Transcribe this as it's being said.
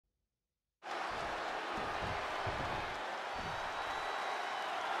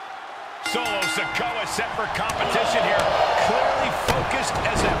Solo Sikoa set for competition here. Clearly focused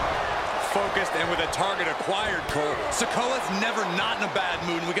as ever. Focused and with a target acquired, Cole. Sikoa's never not in a bad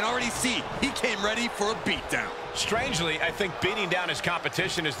mood, and we can already see he came ready for a beatdown. Strangely, I think beating down his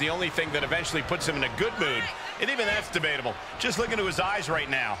competition is the only thing that eventually puts him in a good mood. And even that's debatable. Just look into his eyes right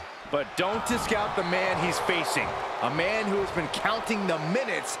now. But don't discount the man he's facing. A man who has been counting the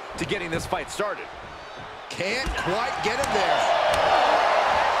minutes to getting this fight started. Can't quite get him there.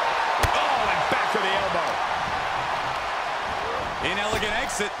 Oh, and back to the elbow. Inelegant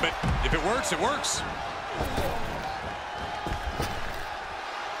exit, but if it works, it works.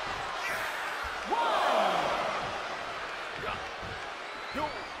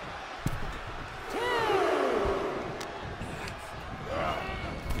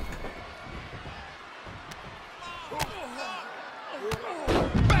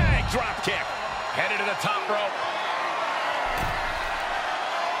 Bang, drop kick. Headed to the top rope.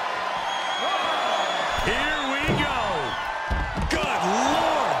 Here we go. Good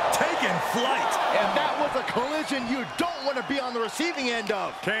Lord, taking flight. And that was a collision you don't want to be on the receiving end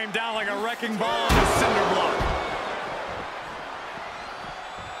of. Came down like a wrecking ball on a cinder block.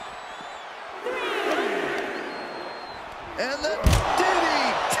 And the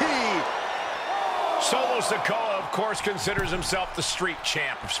DDT. Solo Sikoa, of course, considers himself the street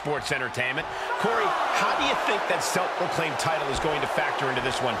champ of sports entertainment. Corey, how do you think that self-proclaimed title is going to factor into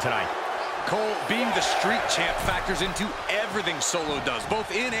this one tonight? Cole, being the street champ factors into everything Solo does,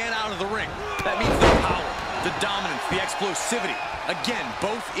 both in and out of the ring. That means the power, the dominance, the explosivity. Again,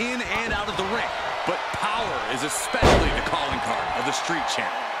 both in and out of the ring. But power is especially the calling card of the street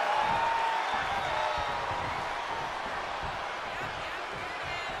champ.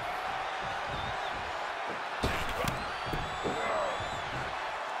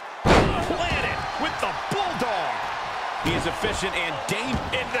 Planted with the bulldog. He is efficient and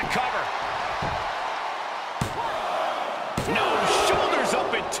into cover. No, shoulders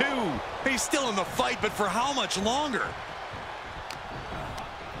up at 2. He's still in the fight, but for how much longer?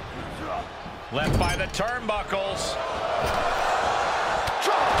 Left by the turnbuckles.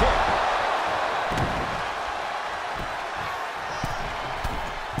 Drop kick.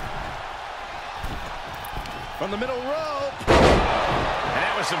 From the middle rope. And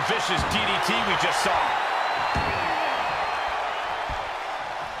that was some vicious DDT we just saw.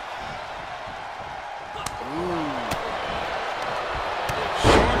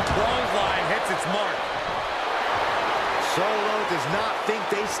 Short clothesline hits its mark. Solo does not think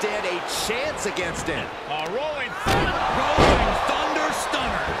they stand a chance against him. A rolling Thunder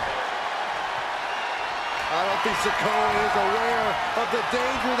stunner. I don't think Sikoa is aware of the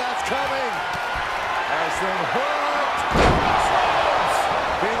danger that's coming. As the hook.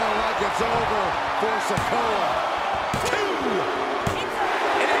 Feeling like it's over for Sikoa. 2.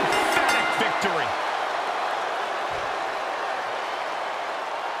 An emphatic victory.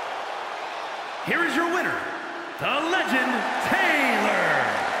 Here is your winner, the Legend Taylor.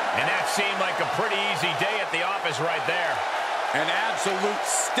 And that seemed like a pretty easy day at the office right there. An absolute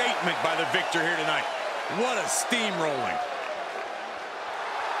statement by the victor here tonight. What a steamrolling.